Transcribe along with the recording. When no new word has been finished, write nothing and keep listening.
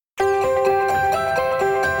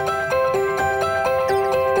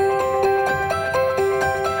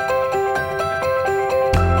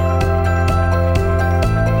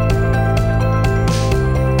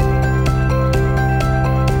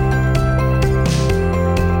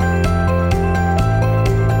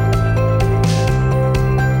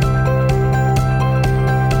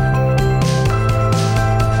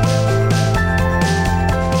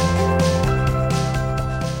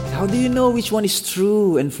which one is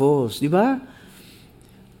true and false. Di ba?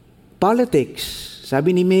 Politics.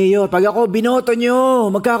 Sabi ni Mayor, pag ako binoto nyo,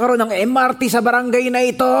 magkakaroon ng MRT sa barangay na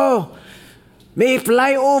ito. May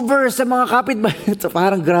flyover sa mga kapitbahay.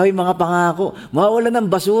 Parang grabe mga pangako. Mawala ng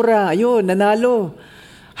basura. Ayun, nanalo.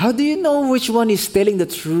 How do you know which one is telling the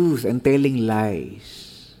truth and telling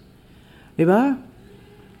lies? Di ba?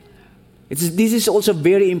 This is also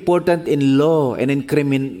very important in law and in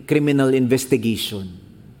criminal investigation.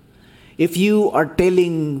 If you are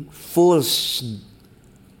telling false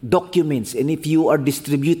documents and if you are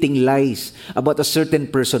distributing lies about a certain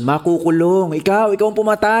person, makukulong. Ikaw ang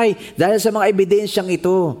pumatay dahil sa mga ebidensyang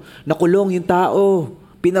ito. Nakulong yung tao,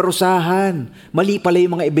 pinarusahan. Mali pala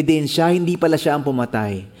yung mga ebidensya, hindi pala siya ang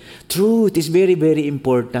pumatay. Truth is very, very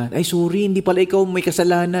important. Ay, sorry, hindi pala ikaw may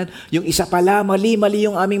kasalanan. Yung isa pala, mali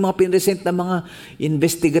yung aming mga pinresent na mga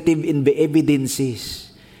investigative evidences.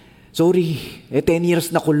 Sorry, 10 years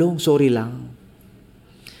na kulong, sorry lang.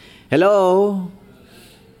 Hello?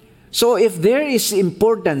 So if there is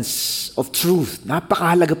importance of truth,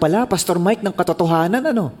 napakahalaga pala, Pastor Mike, ng katotohanan,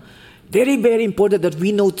 Very, very important that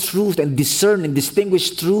we know truth and discern and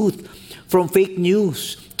distinguish truth from fake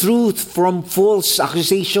news, truth from false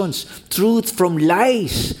accusations, truth from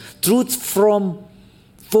lies, truth from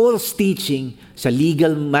false teaching sa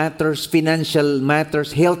legal matters, financial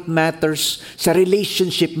matters, health matters, sa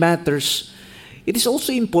relationship matters. It is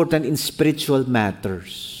also important in spiritual matters.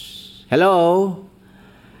 Hello?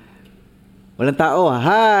 Walang tao,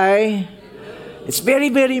 hi! It's very,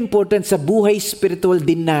 very important sa buhay spiritual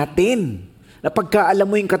din natin na pagka alam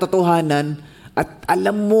mo yung katotohanan at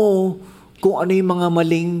alam mo kung ano yung mga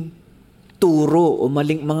maling turo o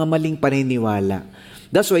mga maling paniniwala.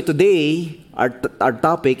 That's why today, our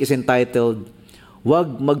topic is entitled,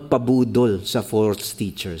 Huwag Magpabudol sa False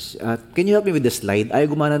Teachers. Can you help me with the slide?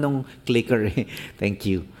 Ayaw gumana ng clicker eh. Thank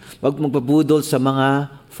you. Huwag magpabudol sa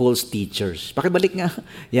mga false teachers. Pakibalik nga.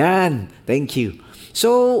 Yan. Thank you.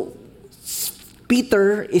 So,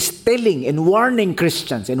 Peter is telling and warning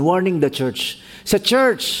Christians and warning the church. Sa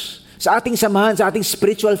church, sa ating samahan, sa ating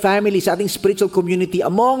spiritual family, sa ating spiritual community,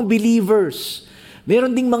 among believers,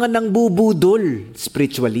 meron ding mga nangbubudol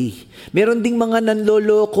spiritually. Meron ding mga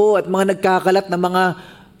nanloloko at mga nagkakalat na mga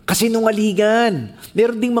kasinungalingan.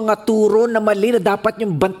 Meron ding mga turo na mali na dapat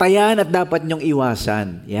niyong bantayan at dapat niyong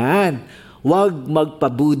iwasan. Yan. Huwag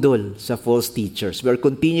magpabudol sa false teachers. We're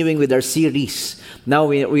continuing with our series. Now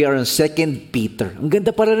we are on 2 Peter. Ang ganda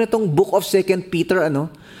pala nitong book of 2 Peter,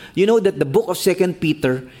 You know that the book of 2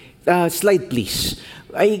 Peter, slide please,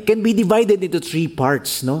 can be divided into 3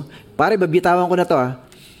 parts, Pare, babitawan ko na to,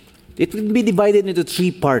 It will be divided into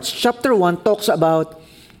 3 parts. Chapter 1 talks about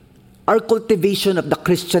our cultivation of the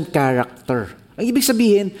Christian character. Ang ibig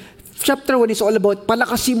sabihin, Chapter 1 is all about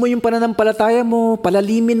palakasin mo yung pananampalataya mo,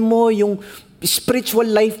 palalimin mo yung spiritual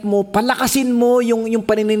life mo, palakasin mo yung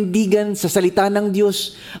paninindigan sa salita ng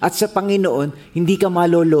Diyos at sa Panginoon, hindi ka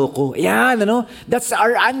maloloko. Yan, That's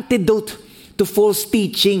our antidote to false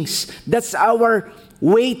teachings. That's our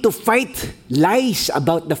way to fight lies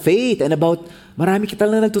about the faith and about marami kita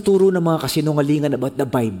lang nagtuturo ng mga kasinungalingan about the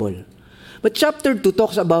Bible. But chapter 2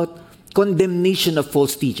 talks about condemnation of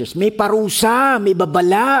false teachers. May parusa, may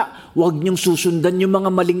babala. Huwag niyong susundan yung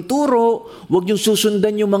mga maling turo. Huwag niyong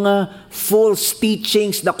susundan yung mga false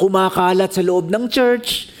teachings na kumakalat sa loob ng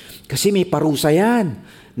church. Kasi may parusa yan.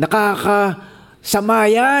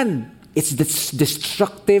 Nakakasama yan. It's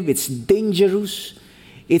destructive. It's dangerous.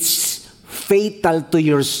 It's fatal to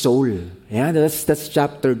your soul. Yeah, that's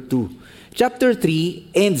chapter 2. Chapter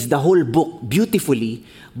 3 ends the whole book beautifully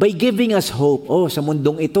by giving us hope. Sa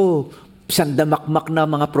mundong ito, sandamakmak na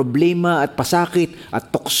mga problema at pasakit at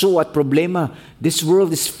tukso at problema. This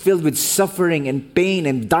world is filled with suffering and pain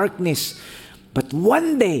and darkness. But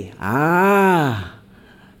one day,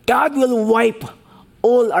 God will wipe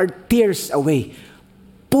all our tears away.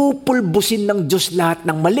 Pupulbusin ng Diyos lahat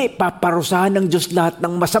ng mali, paparusahan ng Diyos lahat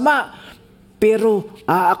ng masama. Pero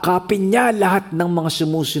aakapin niya lahat ng mga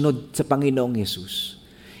sumusunod sa Panginoong Yesus.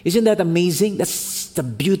 Isn't that amazing? That's the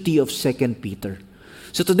beauty of 2 Peter.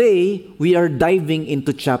 So today, we are diving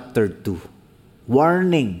into chapter 2.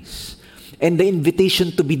 Warnings. And the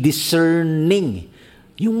invitation to be discerning.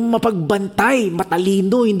 Yung mapagbantay,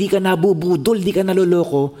 matalino, hindi ka nabubudol, hindi ka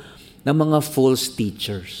naloloko ng mga false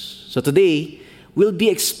teachers. So today, we'll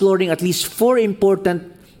be exploring at least 4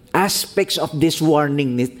 important aspects of this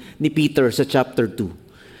warning ni Peter sa chapter 2.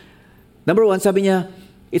 Number 1, sabi niya,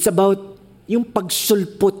 it's about yung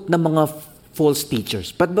pagsulpot ng mga false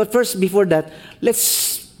teachers. But first, before that,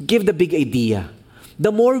 let's give the big idea.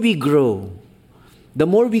 The more we grow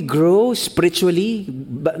spiritually,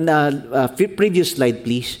 previous slide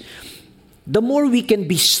please, the more we can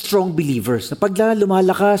be strong believers. Na pag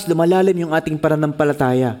lumalakas, lumalalim yung ating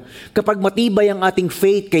pananampalataya. Kapag matibay ang ating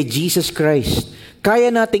faith kay Jesus Christ, kaya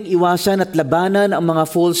nating iwasan at labanan ang mga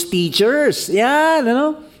false teachers. Yan,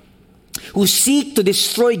 who seek to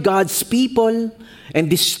destroy God's people and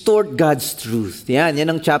distort God's truth. Yan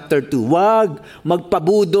ang chapter 2. Huwag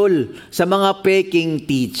magpabudol sa mga peking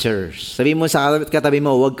teachers. Sabi mo sa katabi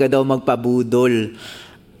mo, huwag ka daw magpabudol.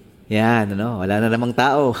 Yan, wala na namang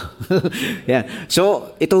tao. Yan.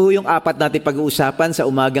 So, ito yung 4 natin pag-uusapan sa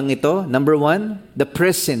umagang ito. Number 1, the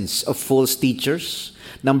presence of false teachers.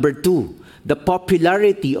 Number 2, the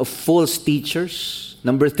popularity of false teachers.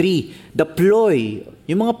 Number 3, the ploy,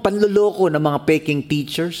 yung mga panloloko ng mga peking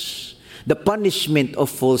teachers. The punishment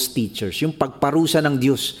of false teachers, yung pagparusa ng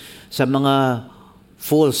Diyos sa mga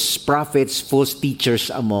false prophets, false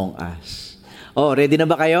teachers among us. Oh, ready na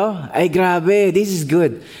ba kayo? Ay, grabe. This is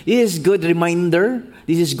good. This is good reminder.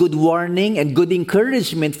 This is good warning and good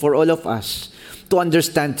encouragement for all of us to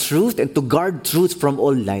understand truth and to guard truth from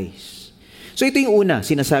all lies. So ito yung una,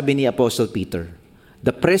 sinasabi ni Apostle Peter.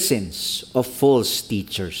 The presence of false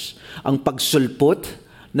teachers. Ang pagsulpot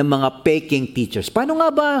ng mga peking teachers. Paano nga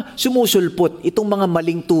ba sumusulpot itong mga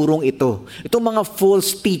maling turong ito? Itong mga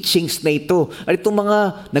false teachings na ito? At itong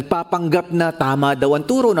mga nagpapanggap na tama daw ang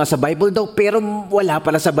turo, nasa Bible daw, pero wala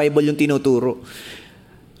pala sa Bible yung tinuturo.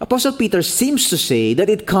 Apostle Peter seems to say that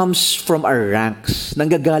it comes from our ranks.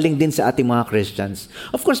 Nanggagaling din sa ating mga Christians.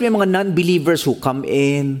 Of course, may mga non-believers who come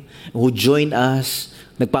in, who join us,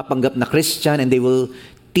 nagpapanggap na Christian, and they will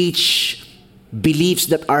teach beliefs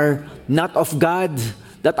that are not of God,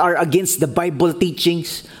 that are against the Bible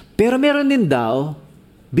teachings. Pero meron din daw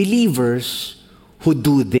believers who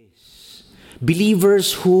do this.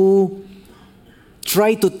 Believers who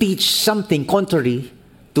try to teach something contrary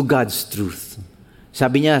to God's truth.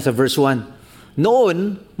 Sabi niya sa verse 1,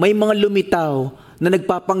 noon may mga lumitaw na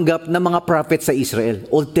nagpapanggap na mga prophet sa Israel.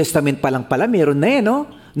 Old Testament pa lang pala, meron na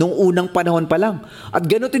nung unang panahon pa lang. At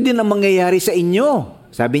ganito din ang mangyayari sa inyo.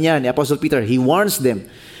 Sabi niya ni Apostle Peter, he warns them,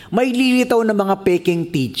 may lilitaw na mga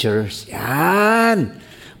peking teachers. Yan.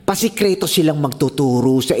 Pasikreto silang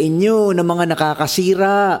magtuturo sa inyo ng mga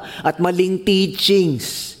nakakasira at maling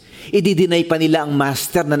teachings. Idideny pa nila ang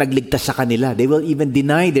master na nagligtas sa kanila. They will even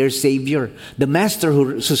deny their Savior, the master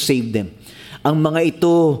who saved them. Ang mga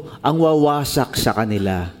ito ang wawasak sa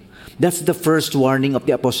kanila. That's the first warning of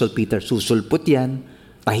the Apostle Peter. Susulpot yan,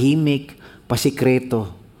 tahimik,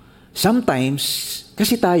 pasikreto. Sometimes,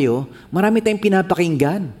 kasi tayo, marami tayong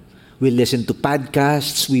pinapakinggan. We listen to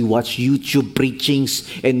podcasts, we watch YouTube preachings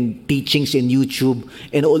and teachings in YouTube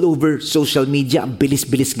and all over social media. Ang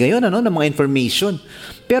bilis-bilis ngayon ng mga information.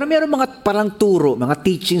 Pero meron mga parang turo, mga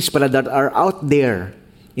teachings pala that are out there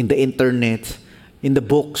in the internet, in the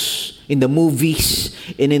books, in the movies,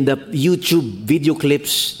 and in the YouTube video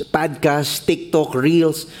clips, podcasts, TikTok,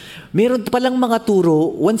 Reels. Meron palang mga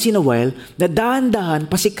turo once in a while na dahan-dahan,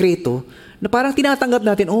 pasikreto, na parang tinatanggap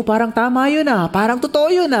natin, parang tama yun parang totoo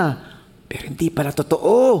yun Pero hindi pala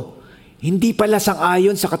totoo. Hindi pala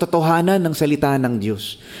sang-ayon sa katotohanan ng salita ng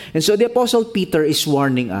Diyos. And so the Apostle Peter is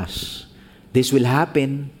warning us. This will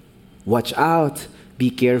happen. Watch out.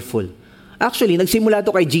 Be careful. Actually, nagsimula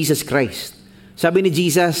to kay Jesus Christ. Sabi ni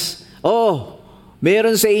Jesus,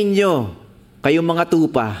 meron sa inyo, kayong mga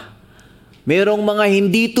tupa. Merong mga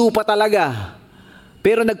hindi tupa talaga.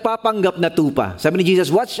 Pero nagpapanggap na tupa. Sabi ni Jesus,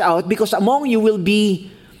 watch out because among you will be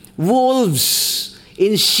wolves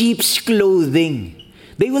in sheep's clothing.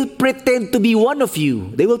 They will pretend to be one of you.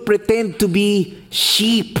 They will pretend to be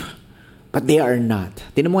sheep, but they are not.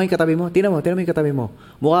 Tinan mo yung katabi mo. Tinan mo yung katabi mo.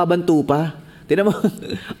 Mukha bang tupa? Tinan mo,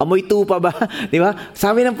 amoy tupa ba? Di ba?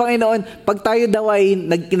 Sabi ng Panginoon, pag tayo daw ay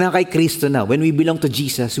nagkinakay Kristo na, when we belong to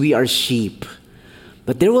Jesus, we are sheep.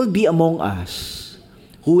 But there will be among us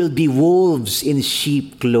who will be wolves in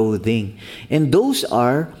sheep clothing. And those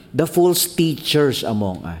are the false teachers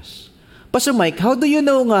among us. Pastor Mike, how do you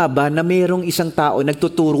know nga ba na mayroong isang tao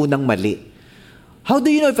nagtuturo ng mali? How do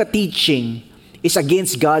you know if a teaching is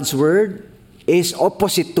against God's word, is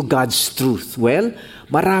opposite to God's truth? Well,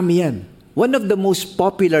 marami yan. One of the most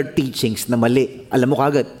popular teachings na mali, alam mo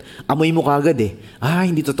kagad, amoy mo kagad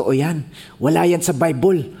hindi totoo yan. Wala yan sa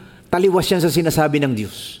Bible. Taliwas yan sa sinasabi ng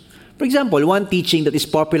Diyos. For example, one teaching that is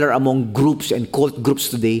popular among groups and cult groups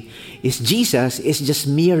today is Jesus is just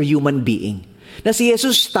mere human being. Na si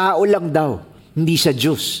Jesus, tao lang daw. Hindi siya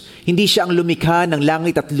Diyos. Hindi siya ang lumikha ng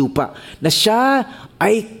langit at lupa. Na siya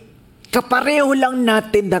ay kapareho lang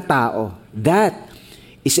natin na tao. That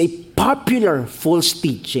is a popular false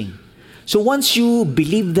teaching. So once you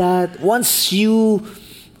believe that, once you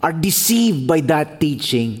are deceived by that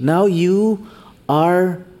teaching, now you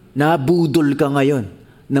are nabudol ka ngayon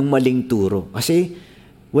ng maling turo. Kasi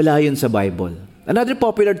wala yun sa Bible. Another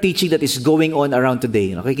popular teaching that is going on around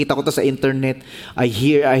today. Nakikita ko to sa internet. I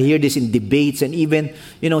hear this in debates, and even,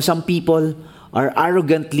 some people are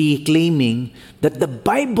arrogantly claiming that the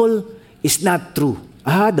Bible is not true.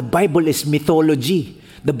 The Bible is mythology.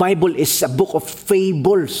 The Bible is a book of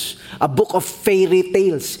fables, a book of fairy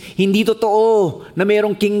tales. Hindi totoo na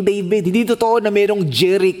mayroong King David. Hindi totoo na mayroong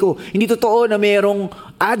Jericho. Hindi totoo na mayroong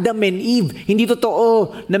Adam and Eve. Hindi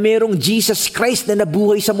totoo na mayroong Jesus Christ na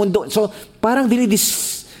nabuhay sa mundo. So, parang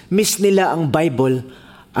dinidismiss nila ang Bible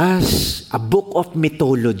as a book of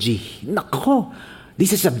mythology. Nako,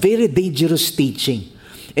 this is a very dangerous teaching.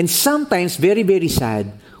 And sometimes, very, very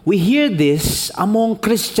sad, we hear this among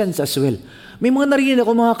Christians as well. May mga narinig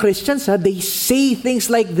ako mga Christians, they say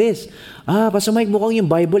things like this. Pastor Mike, mukhang yung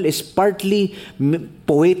Bible is partly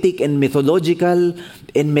poetic and mythological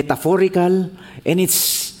and metaphorical, and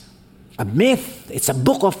it's a myth. It's a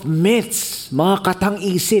book of myths, mga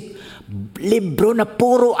katang-isip, libro na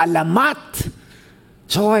puro alamat.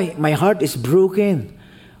 So my heart is broken.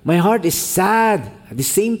 My heart is sad. At the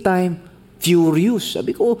same time, furious.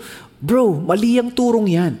 Sabi ko, bro, mali ang turong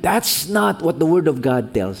yan. That's not what the Word of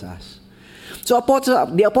God tells us. So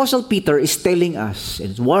the Apostle Peter is telling us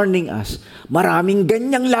and warning us, maraming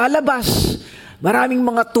ganyang lalabas. Maraming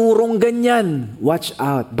mga turong ganyan. Watch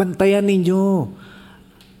out. Bantayan ninyo.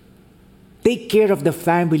 Take care of the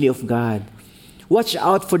family of God. Watch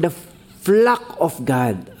out for the flock of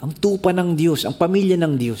God. Ang tupa ng Diyos, ang pamilya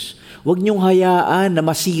ng Diyos. Huwag niyong hayaan na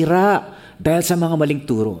masira dahil sa mga maling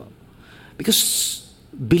turo. Because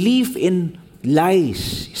belief in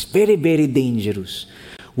lies is very, very dangerous.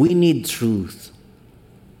 We need truth.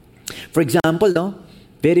 For example,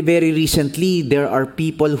 very, very recently, there are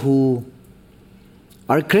people who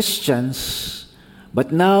are Christians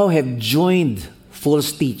but now have joined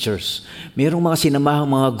false teachers. Mayroong mga sinamahang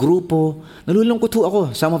mga grupo. Nalulungkot ho ako.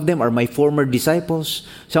 Some of them are my former disciples.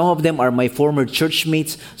 Some of them are my former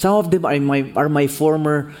churchmates. Some of them are my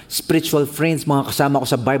former spiritual friends, mga kasama ko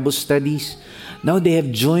sa Bible studies. Now they have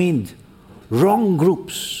joined wrong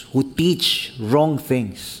groups who teach wrong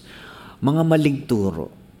things. Mga maling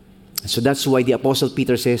turo. So that's why the Apostle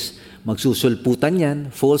Peter says, magsusulputan yan,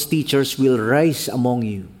 false teachers will rise among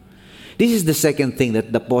you. This is the second thing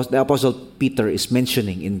that the Apostle Peter is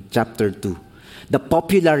mentioning in chapter 2. The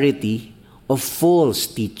popularity of false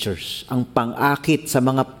teachers. Ang pang-akit sa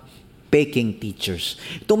mga peking teachers.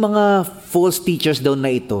 Itong mga false teachers daw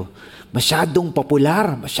na ito, masyadong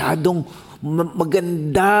popular, masyadong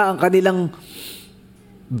maganda ang kanilang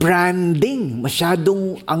branding,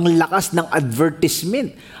 masyadong ang lakas ng advertisement,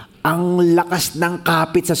 ang lakas ng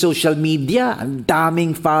kapit sa social media, ang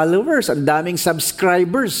daming followers, ang daming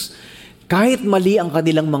subscribers, kahit mali ang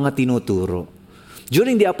kanilang mga tinuturo.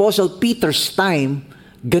 During the Apostle Peter's time,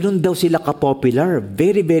 ganun daw sila ka-popular,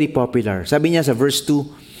 very, very popular. Sabi niya sa verse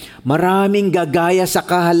 2, maraming gagaya sa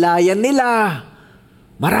kahalayan nila.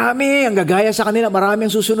 Marami ang gagaya sa kanila, marami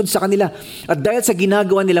ang susunod sa kanila. At dahil sa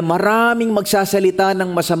ginagawa nila, maraming magsasalita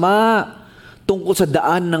ng masama tungkol sa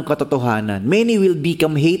daan ng katotohanan. Many will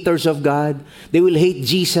become haters of God. They will hate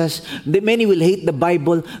Jesus. Many will hate the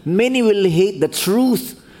Bible. Many will hate the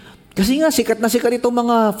truth. Kasi nga, sikat na sikat itong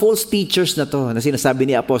mga false teachers na to, na sinasabi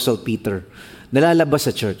ni Apostle Peter, nalalabas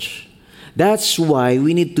sa church. That's why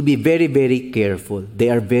we need to be very, very careful. They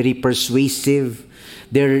are very persuasive.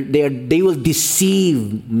 They will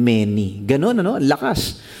deceive many. Ganon,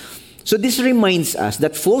 lakas. So this reminds us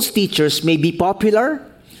that false teachers may be popular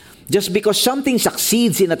just because something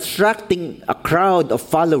succeeds in attracting a crowd of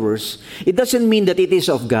followers. It doesn't mean that it is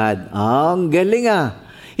of God. Ang galing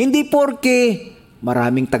Hindi porke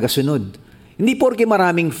maraming tagasunod. Hindi porke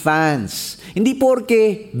maraming fans. Hindi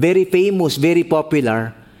porke very famous, very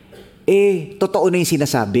popular, totoo na yung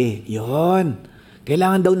sinasabi. Yun.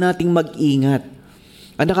 Kailangan daw nating mag-ingat.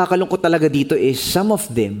 Ang nakakalungkot talaga dito is some of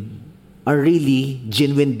them are really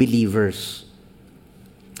genuine believers.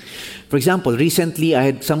 For example, recently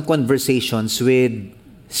I had some conversations with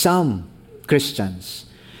some Christians.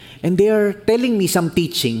 And they are telling me some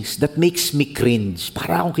teachings that makes me cringe.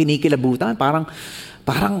 Para akong kinikilabutan. Parang,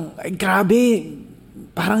 grabe.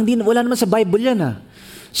 Parang wala naman sa Bible yan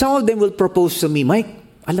Some of them will propose to me, Mike,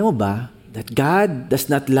 alam mo ba that God does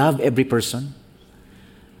not love every person?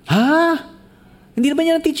 Hindi naman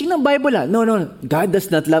yan ang teaching ng Bible No. God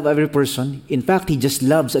does not love every person. In fact, He just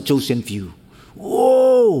loves a chosen few.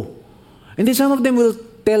 Whoa! And then some of them will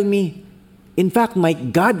tell me, in fact,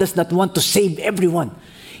 Mike, God does not want to save everyone.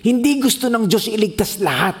 Hindi gusto ng Diyos iligtas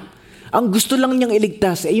lahat. Ang gusto lang niyang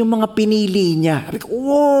iligtas ay yung mga pinili niya. Sabi ko,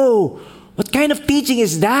 whoa! What kind of teaching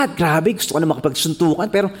is that? Grabe, gusto ko na makapagsuntukan.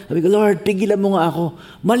 Pero sabi ko, Lord, pigilan mo nga ako.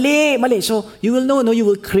 Mali. So you will know, no, you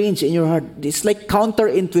will cringe in your heart. It's like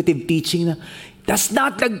counterintuitive teaching na, that's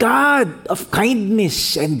not the God of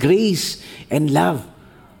kindness and grace and love.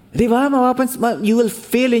 Di ba? You will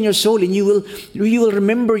feel in your soul and you will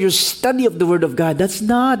remember your study of the Word of God. That's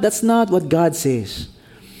not what God says.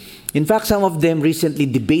 In fact, some of them recently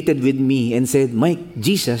debated with me and said, Mike,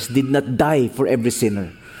 Jesus did not die for every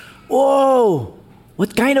sinner. Oh,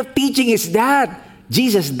 what kind of teaching is that?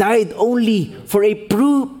 Jesus died only for a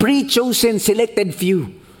pre-chosen, selected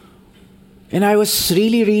few. And I was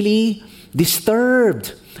really, really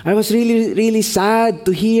disturbed. I was really, really sad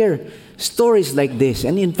to hear stories like this.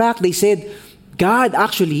 And in fact, they said, God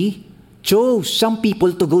actually chose some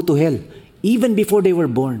people to go to hell, even before they were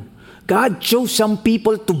born. God chose some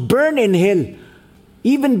people to burn in hell,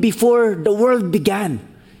 even before the world began.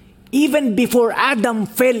 Even before Adam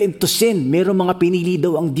fell into sin, mayroong mga pinili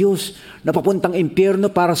daw ang Diyos na papuntang impyerno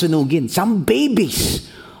para sunugin. Some babies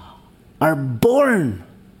are born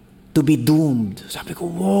to be doomed. Sabi ko,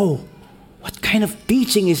 whoa, what kind of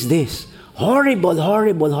teaching is this? Horrible,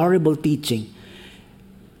 horrible, horrible teaching.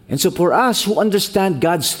 And so for us who understand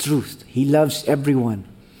God's truth, He loves everyone.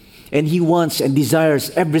 And He wants and desires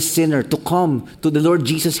every sinner to come to the Lord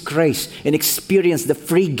Jesus Christ and experience the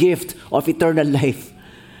free gift of eternal life.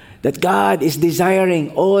 That God is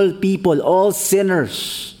desiring all people, all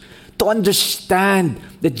sinners, to understand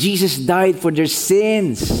that Jesus died for their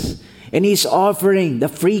sins. And He's offering the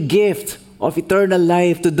free gift of eternal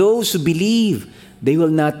life to those who believe. They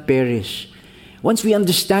will not perish. Once we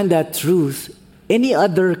understand that truth, any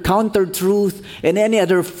other counter-truth and any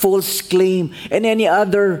other false claim and any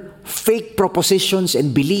other fake propositions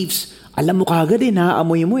and beliefs, alam mo kagad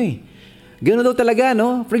naaamoy mo eh. Ganoon daw talaga,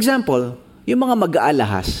 no? For example, yung mga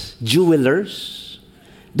mag-aalahas, jewelers,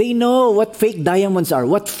 they know what fake diamonds are.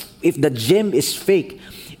 What if the gem is fake?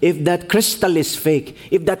 If that crystal is fake?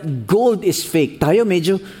 If that gold is fake? Tayo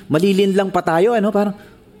medyo malilin lang pa tayo, parang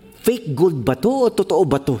fake gold ba to o totoo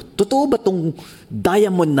ba to? Totoo ba tong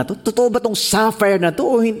diamond na to? Totoo ba tong sapphire na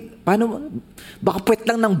to? Paano? Baka puwet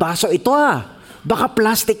lang ng baso ito Baka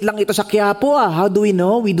plastic lang ito sa Quiapo How do we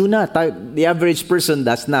know? We do not. The average person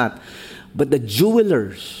does not. But the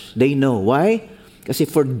jewelers, they know. Why? Kasi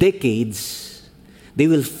for decades, they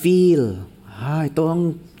will feel, ito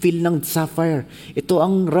ang feel ng sapphire. Ito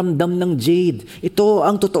ang ramdam ng jade. Ito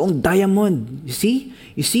ang totoong diamond. You see?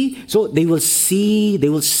 So they will see, they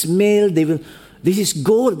will smell, this is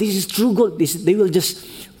gold, this is true gold. They will just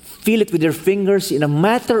feel it with their fingers. In a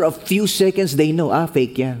matter of few seconds, they know,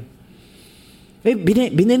 fake yan.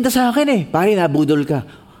 Binenta sa akin pare, nabudol ka.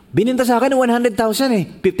 Bininta sa akin ng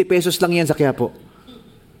 100,000 50 pesos lang yan sa Quiapo.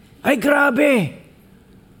 Ay, grabe!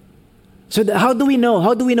 So how do we know?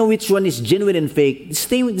 How do we know which one is genuine and fake? The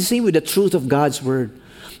same with the truth of God's Word.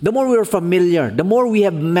 The more we are familiar, the more we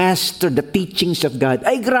have mastered the teachings of God.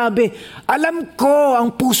 Ay, grabe! Alam ko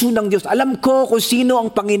ang puso ng Diyos. Alam ko kung sino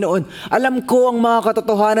ang Panginoon. Alam ko ang mga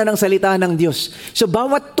katotohanan ng salita ng Diyos. So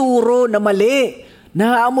bawat turo na mali,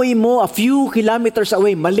 naamoy mo a few kilometers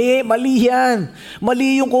away. Mali yan.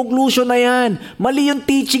 Mali yung conclusion na yan. Mali yung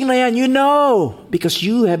teaching na yan. You know. Because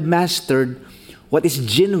you have mastered what is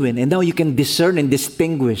genuine. And now you can discern and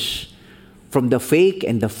distinguish from the fake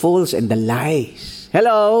and the false and the lies.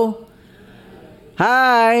 Hello?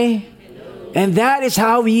 Hi? Hello. And that is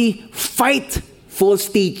how we fight false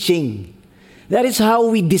teaching. That is how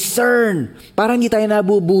we discern. Para hindi tayo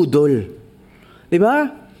nabubudol.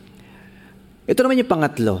 Diba? Ito naman yung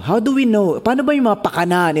pangatlo. How do we know? Paano ba yung mga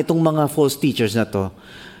pakanaan itong mga false teachers na to?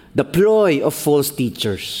 The ploy of false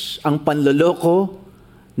teachers. Ang panloloko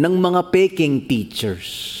ng mga peking teachers.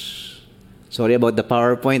 Sorry about the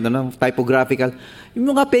PowerPoint, typographical.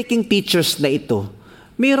 Yung mga peking teachers na ito,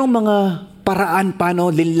 mayroong mga paraan paano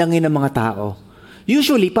linlangin ng mga tao.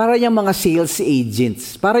 Usually, para yung mga sales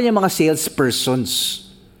agents, para yung mga salespersons.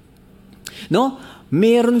 No?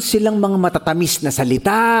 Meron silang mga matatamis na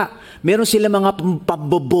salita. Meron silang mga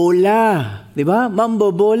pambobola. Di ba?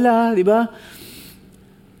 Mambobola. Di ba?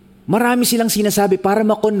 Marami silang sinasabi para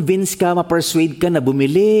ma-convince ka, ma-persuade ka na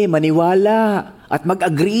bumili, maniwala, at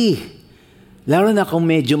mag-agree. Lalo na kung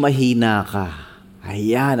medyo mahina ka.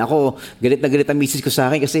 Ayan, ako, galit na galit ang misis ko sa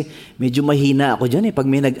akin kasi medyo mahina ako dyan pag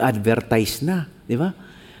may nag-advertise na. Di ba?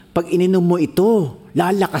 Pag ininom mo ito,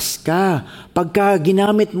 lalakas ka. Pagka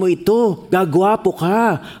ginamit mo ito, gagwapo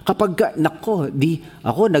ka. Kapag, ako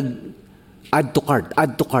add to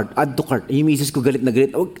cart. Yung misis ko galit na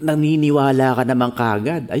galit, naniniwala ka naman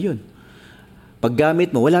kagad. Ayun. Pag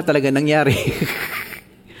gamit mo, wala talaga nangyari.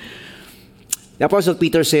 The Apostle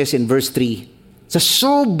Peter says in verse 3, sa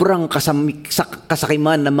sobrang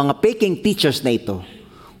kasakiman ng mga peking teachers na ito,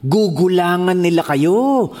 gugulangan nila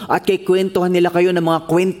kayo at kikwentuhan nila kayo ng mga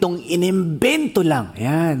kwentong inimbento lang.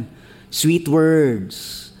 Ayan. Sweet words,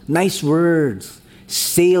 nice words,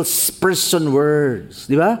 salesperson words.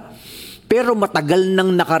 Di ba? Pero matagal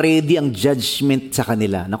nang nakaredy ang judgment sa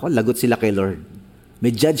kanila. Naku, lagot sila kay Lord.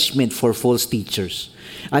 May judgment for false teachers.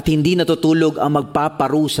 At hindi natutulog ang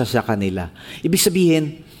magpaparusa sa kanila. Ibig sabihin,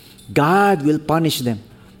 God will punish them.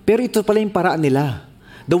 Pero ito pala yung paraan nila.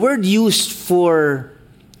 The word used for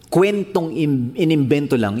kwentong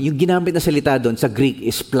inimbento lang, yung ginamit na salita doon sa Greek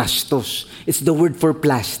is plastos. It's the word for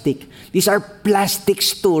plastic. These are plastic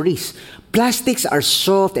stories. Plastics are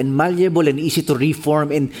soft and malleable and easy to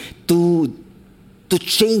reform and to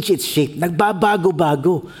change its shape.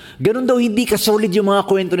 Nagbabago-bago. Ganun daw hindi ka-solid yung mga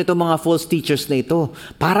kwento nito, mga false teachers na ito.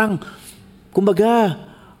 Parang, kumbaga,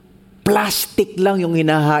 plastic lang yung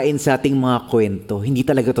hinahain sa ating mga kwento. Hindi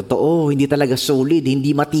talaga totoo, hindi talaga solid,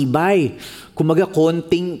 hindi matibay. Kumbaga,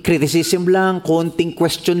 konting criticism lang, konting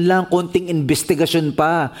question lang, konting investigation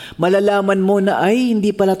pa. Malalaman mo na, ay,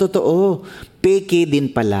 hindi pala totoo. Peke din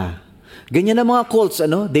pala. Ganyan ang mga cults,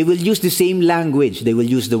 They will use the same language. They will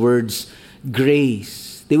use the words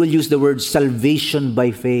grace. They will use the word salvation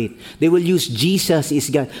by faith. They will use Jesus is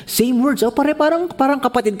God. Same words. Parang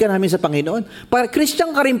kapatid ka namin sa Panginoon. Para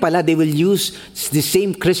Christian ka rin pala. They will use the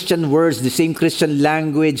same Christian words, the same Christian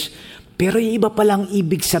language. Pero yung iba palang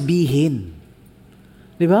ibig sabihin.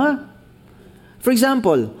 Di ba? For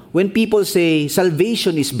example, when people say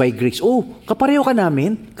salvation is by grace. Kapareho ka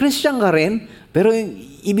namin. Christian ka rin. Pero yung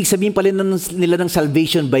ibig sabihin pala nila ng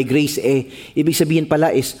salvation by grace, ibig sabihin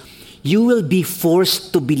pala is you will be forced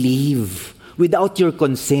to believe without your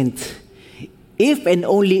consent if and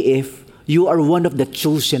only if you are one of the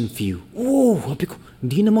chosen few. Sabi ko,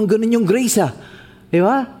 hindi naman ganun yung grace Di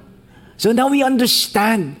ba? So now we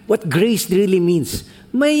understand what grace really means.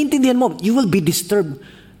 May intindihan mo, you will be disturbed.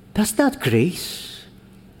 That's not grace.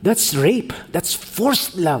 That's rape. That's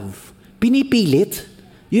forced love. Pinipilit.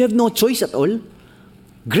 You have no choice at all.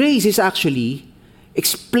 Grace is actually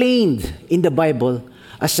explained in the Bible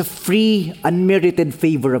as a free, unmerited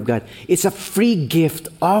favor of God. It's a free gift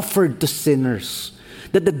offered to sinners.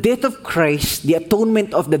 That the death of Christ, the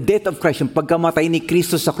atonement of the death of Christ, yung pagkamatay ni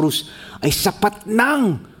Kristo sa krus, ay sapat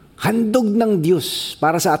ng handog ng Diyos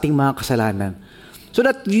para sa ating mga kasalanan. So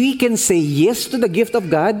that we can say yes to the gift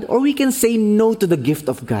of God or we can say no to the gift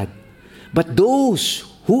of God. But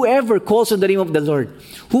whoever calls on the name of the Lord,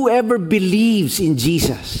 whoever believes in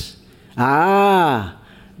Jesus,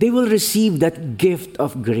 they will receive that gift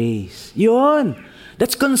of grace. Yun.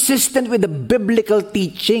 That's consistent with the biblical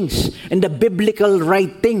teachings and the biblical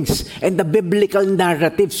writings and the biblical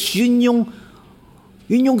narratives. Yun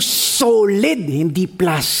yung solid, hindi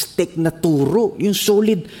plastic na turo. Yung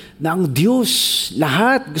solid na ang Diyos,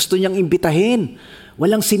 lahat gusto niyang imbitahin.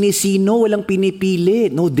 Walang sinisino, walang pinipili.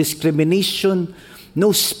 No discrimination, no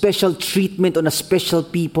special treatment on a special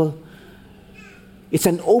people. It's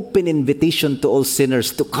an open invitation to all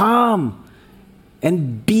sinners to come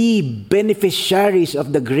and be beneficiaries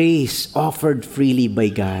of the grace offered freely by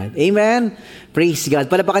God. Amen? Praise God.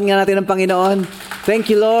 Palapakan nga natin ang Panginoon. Thank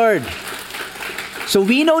you, Lord. So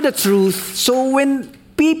we know the truth. So when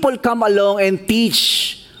people come along and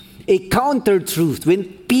teach a counter-truth, when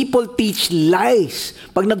people teach lies,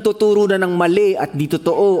 pag nagtuturo na ng mali at di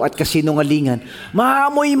totoo at kasinungalingan,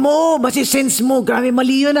 maamoy mo, masisense mo, grabe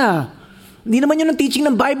mali yun Hindi naman yun ang teaching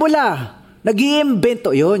ng Bible Nag-i-invento.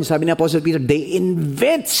 Yun, sabi ni Apostle Peter, they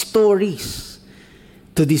invent stories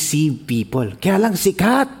to deceive people. Kaya lang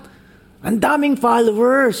sikat. Ang daming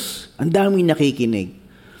followers. Ang daming nakikinig.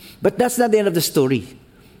 But that's not the end of the story.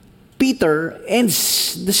 Peter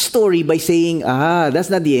ends the story by saying, that's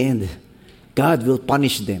not the end. God will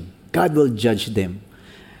punish them. God will judge them.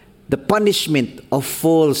 The punishment of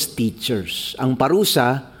false teachers. Ang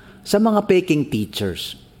parusa sa mga peking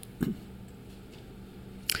teachers.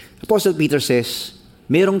 Apostle Peter says,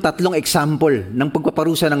 mayroong 3 example ng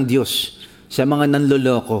pagpaparusa ng Diyos sa mga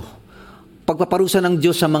nanloloko. Pagpaparusa ng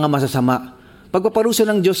Diyos sa mga masasama. Pagpaparusa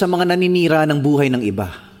ng Diyos sa mga naninira ng buhay ng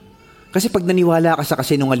iba. Kasi pag naniwala ka sa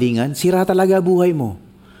kasinungalingan, sira talaga buhay mo.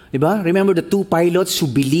 Diba? Remember the 2 pilots who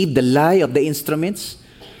believed the lie of the instruments?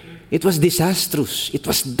 It was disastrous. It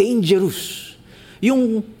was dangerous.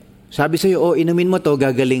 Yung sabi sa'yo, inumin mo to,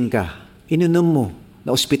 gagaling ka. Inunom mo,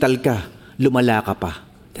 na ospital ka, lumala ka pa.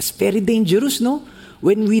 That's very dangerous, no?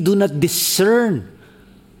 When we do not discern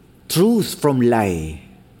truth from lie.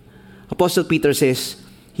 Apostle Peter says,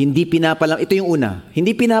 ito yung una,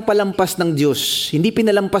 hindi pinapalampas ng Diyos, hindi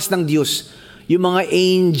pinalampas ng Diyos yung mga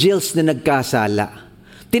angels na nagkasala.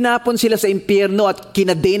 Tinapon sila sa impyerno at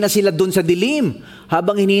kinadena sila doon sa dilim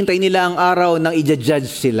habang hinihintay nila ang araw nang i-judge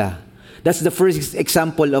sila. That's the first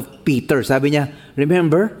example of Peter. Sabi niya,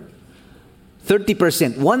 remember,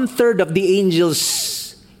 30%, 1/3 of the angels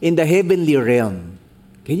in the heavenly realm.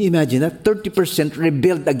 Can you imagine that? 30%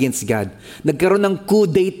 rebelled against God. Nagkaroon ng coup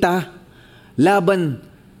d'etat laban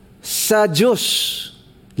sa Diyos,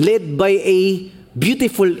 led by a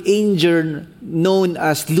beautiful angel known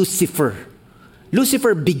as Lucifer.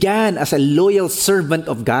 Lucifer began as a loyal servant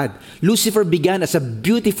of God. Lucifer began as a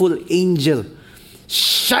beautiful angel,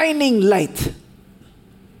 shining light.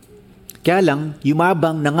 Kaya lang,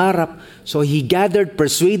 yumabang, nangarap, so he gathered,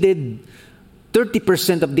 persuaded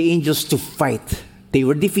 30% of the angels to fight. They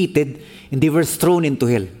were defeated, and they were thrown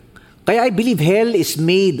into hell. Kaya I believe hell is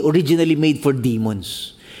originally made for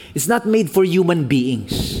demons. It's not made for human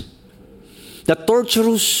beings. The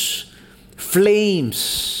torturous flames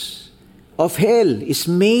of hell is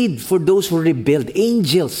made for those who rebelled.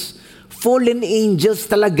 Angels, fallen angels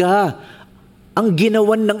talaga ang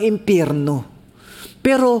ginawan ng impyerno.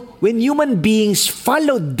 Pero when human beings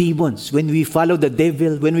follow demons, when we follow the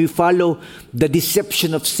devil, when we follow the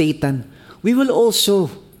deception of Satan, we will also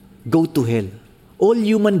go to hell. All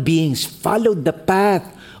human beings followed the path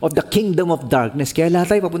of the kingdom of darkness. Kaya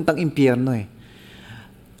lahat tayo papuntang impyerno eh.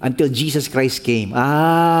 Until Jesus Christ came.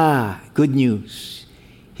 Good news.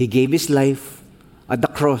 He gave His life at the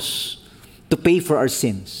cross to pay for our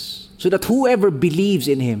sins, so that whoever believes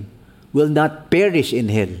in Him will not perish in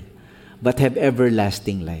hell, but have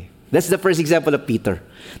everlasting life. That's the first example of Peter.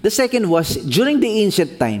 The second was, during the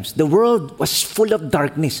ancient times, the world was full of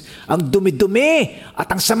darkness. Ang dumi-dumi at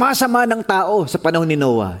ang sama-sama ng tao sa panahon ni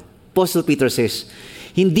Noah. Apostle Peter says,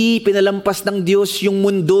 hindi pinalampas ng Diyos yung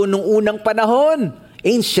mundo nung unang panahon,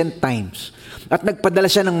 ancient times. At nagpadala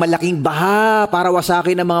siya ng malaking baha para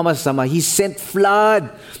wasakin ang mga masasama. He sent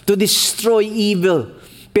flood to destroy evil.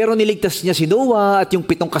 Pero niligtas niya si Noah at yung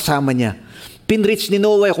 7 kasama niya. Pinrich ni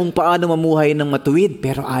Noah kung paano mamuhay ng matuwid,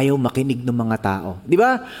 pero ayaw makinig ng mga tao. Di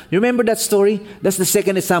ba? Remember that story? That's the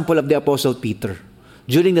second example of the Apostle Peter.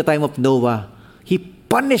 During the time of Noah, he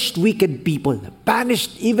punished wicked people.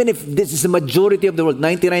 Punished, even if this is the majority of the world,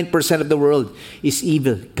 99% of the world is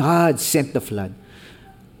evil. God sent the flood.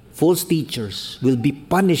 False teachers will be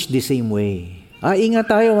punished the same way. Ingat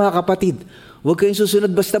tayo mga kapatid. Huwag kayong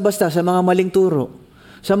susunod basta-basta sa mga maling turo.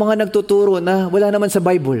 Sa mga nagtuturo na wala naman sa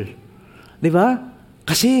Bible. Di ba?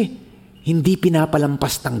 Kasi hindi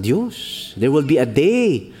pinapalampas ng Diyos. There will be a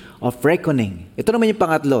day of reckoning. Ito naman yung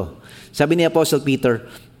pangatlo. Sabi ni Apostle Peter,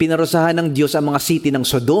 pinarusahan ng Diyos ang mga city ng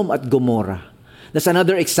Sodom at Gomorrah. That's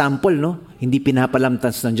another example, no? Hindi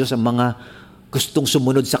pinapalampas ng Diyos ang mga gustong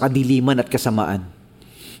sumunod sa kadiliman at kasamaan.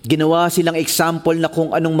 Ginawa silang example na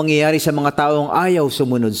kung anong mangyayari sa mga taong ayaw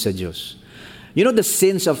sumunod sa Diyos. You know the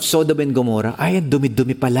sins of Sodom and Gomorrah? Ay,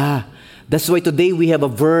 dumi-dumi pala. That's why today we have a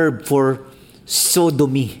verb for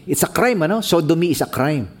sodomy. It's a crime, ano? Sodomy is a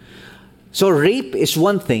crime. So rape is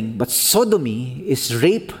one thing, but sodomy is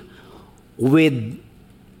rape with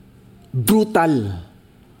brutal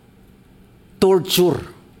torture.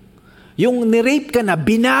 Yung nirape ka na,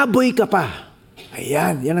 binaboy ka pa.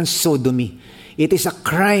 Ayan, yan ang sodomy. It is a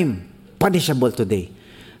crime punishable today.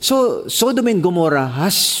 So, Sodom and Gomorrah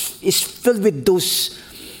is filled with those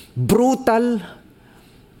brutal,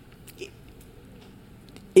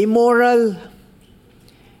 immoral,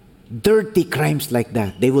 dirty crimes like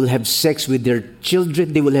that. They will have sex with their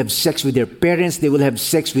children. They will have sex with their parents. They will have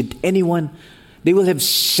sex with anyone. They will have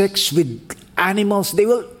sex with animals. They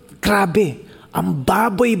will, grabe, ang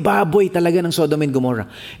baboy-baboy talaga ng Sodom and Gomorrah.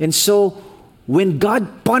 And so, when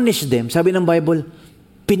God punished them, sabi ng Bible,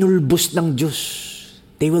 pinulbos ng Diyos.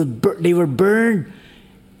 They were burned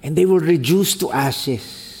and they were reduced to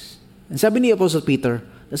ashes. And sabi ni Apostle Peter,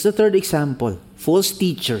 that's the third example. False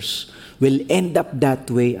teachers will end up that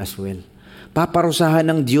way as well. Paparusahan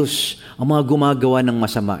ng Diyos ang mga gumagawa ng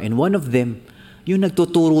masama. And one of them, yung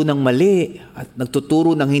nagtuturo ng mali at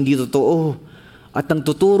nagtuturo ng hindi totoo at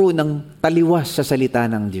nagtuturo ng taliwas sa salita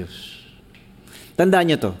ng Diyos. Tandaan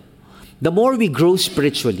niyo to. The more we grow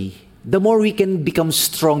spiritually, the more we can become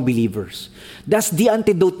strong believers. That's the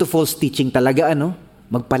antidote to false teaching talaga, ano?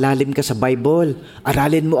 Magpalalim ka sa Bible.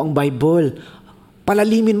 Aralin mo ang Bible.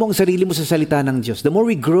 Palalimin mo ang sarili mo sa salita ng Diyos. The more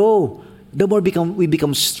we grow, the more we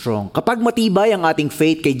become strong. Kapag matibay ang ating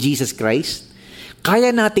faith kay Jesus Christ,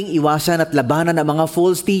 kaya nating iwasan at labanan ang mga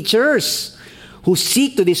false teachers who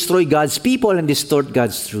seek to destroy God's people and distort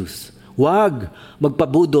God's truth. Huwag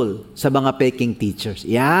magpabudol sa mga peking teachers.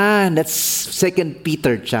 Yan, that's 2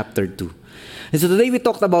 Peter chapter 2. And so today we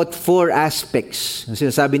talked about 4 aspects. Ang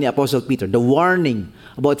sinasabi ni Apostle Peter, the warning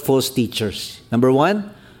about false teachers. Number 1,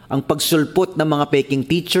 ang pagsulpot ng mga peking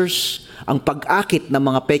teachers, ang pag-akit ng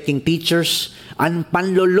mga peking teachers, ang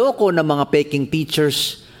panloloko ng mga peking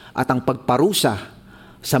teachers, at ang pagparusa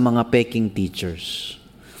sa mga peking teachers.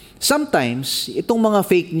 Sometimes, itong mga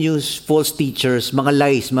fake news, false teachers, mga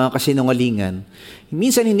lies, mga kasinungalingan,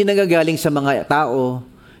 minsan hindi nanggagaling sa mga tao,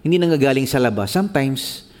 hindi nanggagaling sa labas.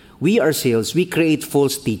 Sometimes, we ourselves, we create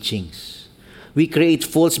false teachings. We create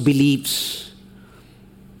false beliefs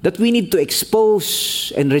that we need to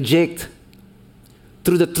expose and reject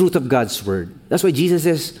through the truth of God's Word. That's why Jesus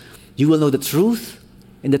says, you will know the truth,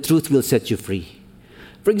 and the truth will set you free.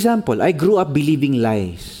 For example, I grew up believing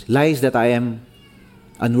lies. Lies that I am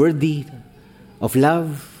unworthy of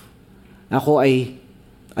love. Ako ay,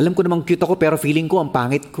 alam ko namang cute ako, pero feeling ko, ang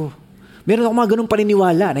pangit ko. Meron ako mga ganung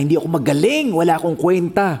paniniwala na hindi ako magaling, wala akong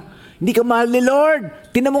kwenta. Hindi ka mahal ni Lord.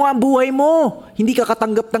 Tingnan mo nga ang buhay mo. Hindi ka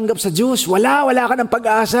katanggap-tanggap sa Diyos. Wala ka ng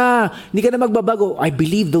pag-asa. Hindi ka na magbabago. I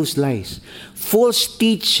believe those lies. False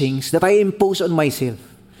teachings that I impose on myself.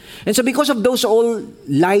 And so because of those all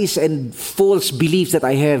lies and false beliefs that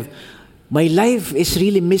I have, my life is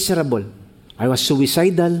really miserable. I was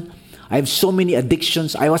suicidal. I have so many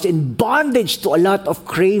addictions. I was in bondage to a lot of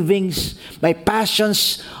cravings. My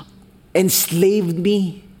passions enslaved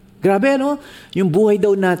me. Grabe, no? Yung buhay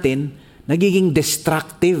daw natin, nagiging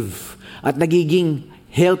destructive at nagiging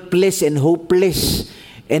helpless and hopeless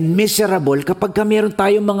and miserable kapag meron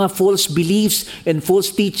tayong mga false beliefs and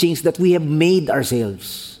false teachings that we have made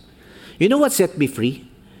ourselves. You know what set me free?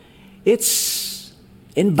 It's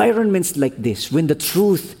environments like this, when the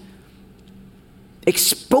truth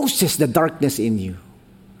exposes the darkness in you.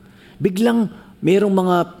 Biglang merong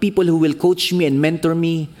mga people who will coach me and mentor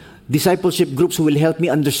me, discipleship groups who will help me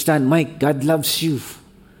understand, Mike, God loves you.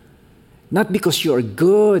 Not because you are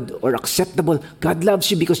good or acceptable. God loves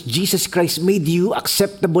you because Jesus Christ made you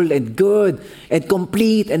acceptable and good and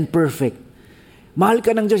complete and perfect. Mahal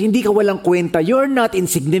ka ng Diyos, hindi ka walang kwenta. You're not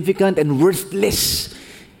insignificant and worthless.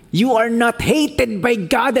 You are not hated by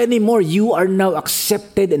God anymore. You are now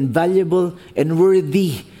accepted and valuable and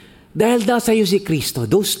worthy. Dahil nasa iyo si Kristo.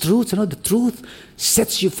 Those truths, the truth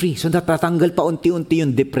sets you free. So natatanggal pa unti-unti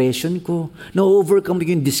yung depression ko. Na-overcome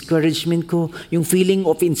yung discouragement ko. Yung feeling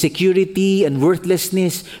of insecurity and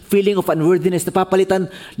worthlessness. Feeling of unworthiness.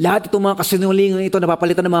 Napapalitan, lahat itong mga kasinungalingan ito,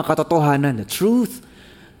 napapalitan ng mga katotohanan. The truth.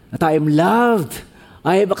 That I am loved.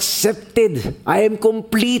 I am accepted. I am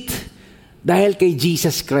complete. Dahil kay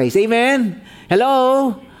Jesus Christ. Amen?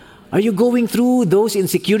 Hello? Are you going through those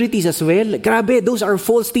insecurities as well? Grabe, those are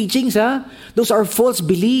false teachings, ha? Those are false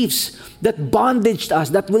beliefs that bondaged us,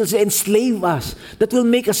 that will enslave us, that will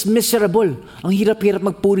make us miserable. Ang hirap-hirap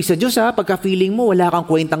magpuri sa Diyos, ha? Pagka-feeling mo, wala kang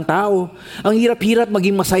kwentang tao. Ang hirap-hirap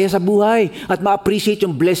maging masaya sa buhay at ma-appreciate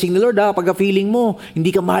yung blessing ni Lord, ha? Pagka-feeling mo,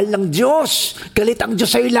 hindi ka mahal ng Diyos. Galit ang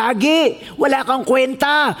Diyos sa'yo lagi. Wala kang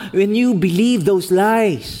kwenta. When you believe those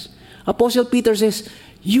lies. Apostle Peter says,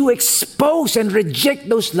 you expose and reject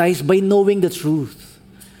those lies by knowing the truth.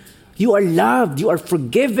 You are loved, you are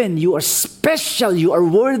forgiven, you are special, you are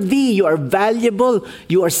worthy, you are valuable,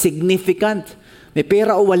 you are significant. May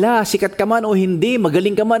pera o wala, sikat ka man o hindi,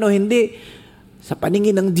 magaling ka man o hindi, sa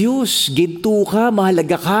paningin ng Diyos, ginto ka,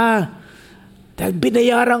 mahalaga ka. Dahil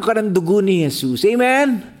binayaran ka ng dugo ni Jesus.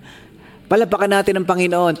 Amen? Palapakan natin ang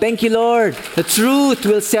Panginoon. Thank you, Lord. The truth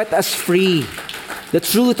will set us free. The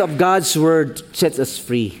truth of God's Word sets us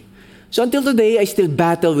free. So until today, I still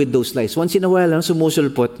battle with those lies. Once in a while,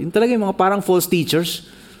 sumusulpot. Yung talaga yung mga parang false teachers,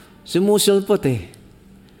 sumusulpot eh.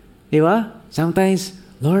 Di ba? Sometimes,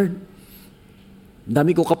 Lord,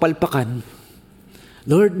 dami kong kapalpakan.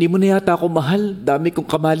 Lord, di mo na yata ako mahal. Dami kong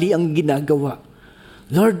kamali ang ginagawa.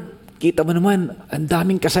 Lord, kita mo naman, ang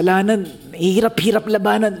daming kasalanan. Hirap-hirap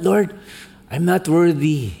labanan. Lord, I'm not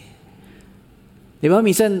worthy. Di ba?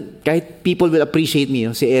 Minsan, kahit people will appreciate me,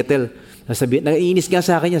 si Ethel, naiinis nga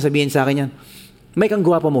sa akin yan, sabihin sa akin yan, Mike, ang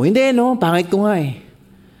gwapa mo. Hindi, pangit ko nga eh.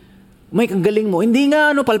 Mike, ang galing mo. Hindi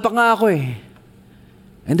nga, palpak nga ako eh.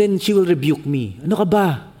 And then she will rebuke me. Ano ka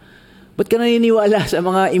ba? Ba't ka naniniwala sa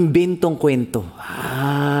mga imbentong kwento?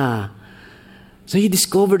 So you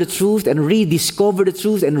discover the truth and rediscover the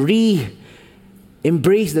truth and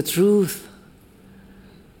embrace the truth.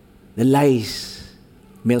 The lies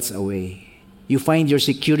melts away. You find your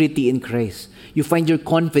security in Christ. You find your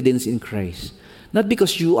confidence in Christ. Not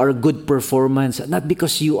because you are a good performance, not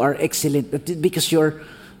because you are excellent, not because you're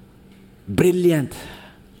brilliant,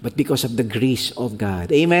 but because of the grace of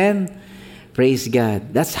God. Amen? Praise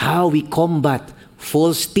God. That's how we combat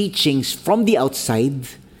false teachings from the outside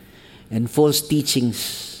and false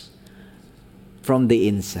teachings from the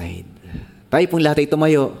inside. Tayo pong lahat ay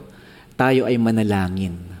tumayo, tayo ay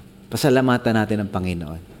manalangin. Pasalamatan natin ang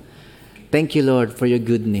Panginoon. Thank you, Lord, for your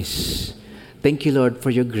goodness. Thank you, Lord, for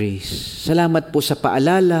your grace. Salamat po sa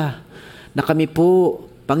paalala na kami po,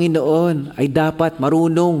 Panginoon, ay dapat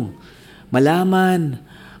marunong malaman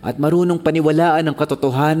at marunong paniwalaan ang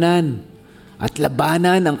katotohanan at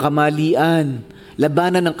labanan ang kamalian,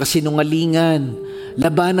 labanan ang kasinungalingan,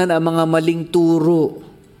 labanan ang mga maling turo.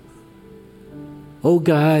 Oh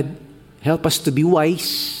God, help us to be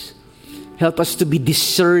wise. Help us to be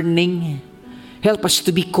discerning. Help us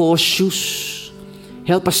to be cautious.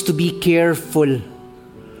 Help us to be careful.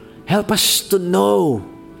 Help us to know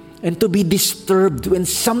and to be disturbed when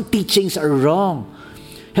some teachings are wrong.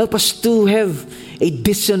 Help us to have a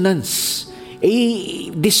dissonance, a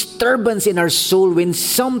disturbance in our soul when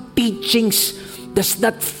some teachings does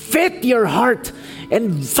not fit your heart and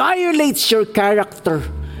violates your character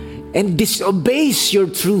and disobeys your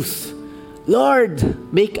truth. Lord,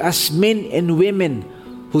 make us men and women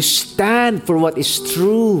who stand for what is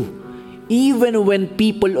true, even when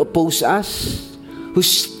people oppose us, who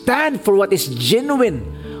stand for what is genuine,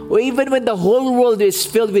 or even when the whole world is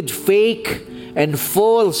filled with fake and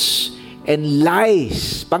false and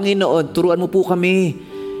lies. Panginoon, turuan mo po kami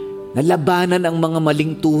na labanan ang mga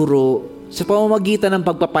maling turo sa pamamagitan ng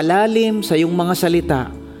pagpapalalim sa iyong mga salita.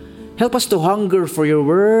 Help us to hunger for your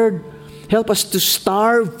word. Help us to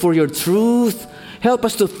starve for your truth. Help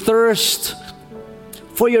us to thirst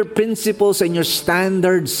for your principles and your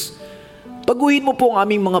standards. Baguhin mo po ang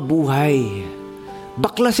aming mga buhay.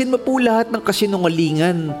 Baklasin mo po lahat ng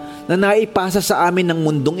kasinungalingan na naipasa sa amin ng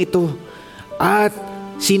mundong ito at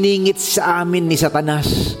siningit sa amin ni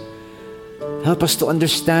Satanas. Help us to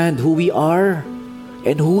understand who we are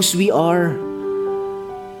and whose we are.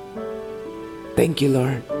 Thank you,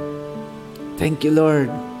 Lord. Thank you,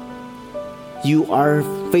 Lord. You are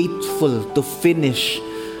faithful to finish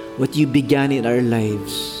what you began in our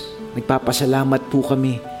lives. Nagpapasalamat po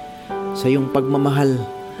kami sa iyong pagmamahal,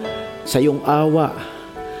 sa iyong awa,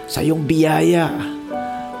 sa iyong biyaya.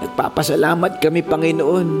 Nagpapasalamat kami,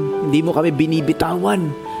 Panginoon. Hindi mo kami binibitawan.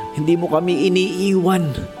 Hindi mo kami iniiwan.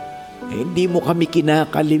 Hindi mo kami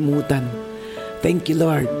kinakalimutan. Thank you,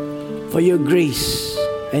 Lord, for your grace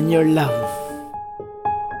and your love.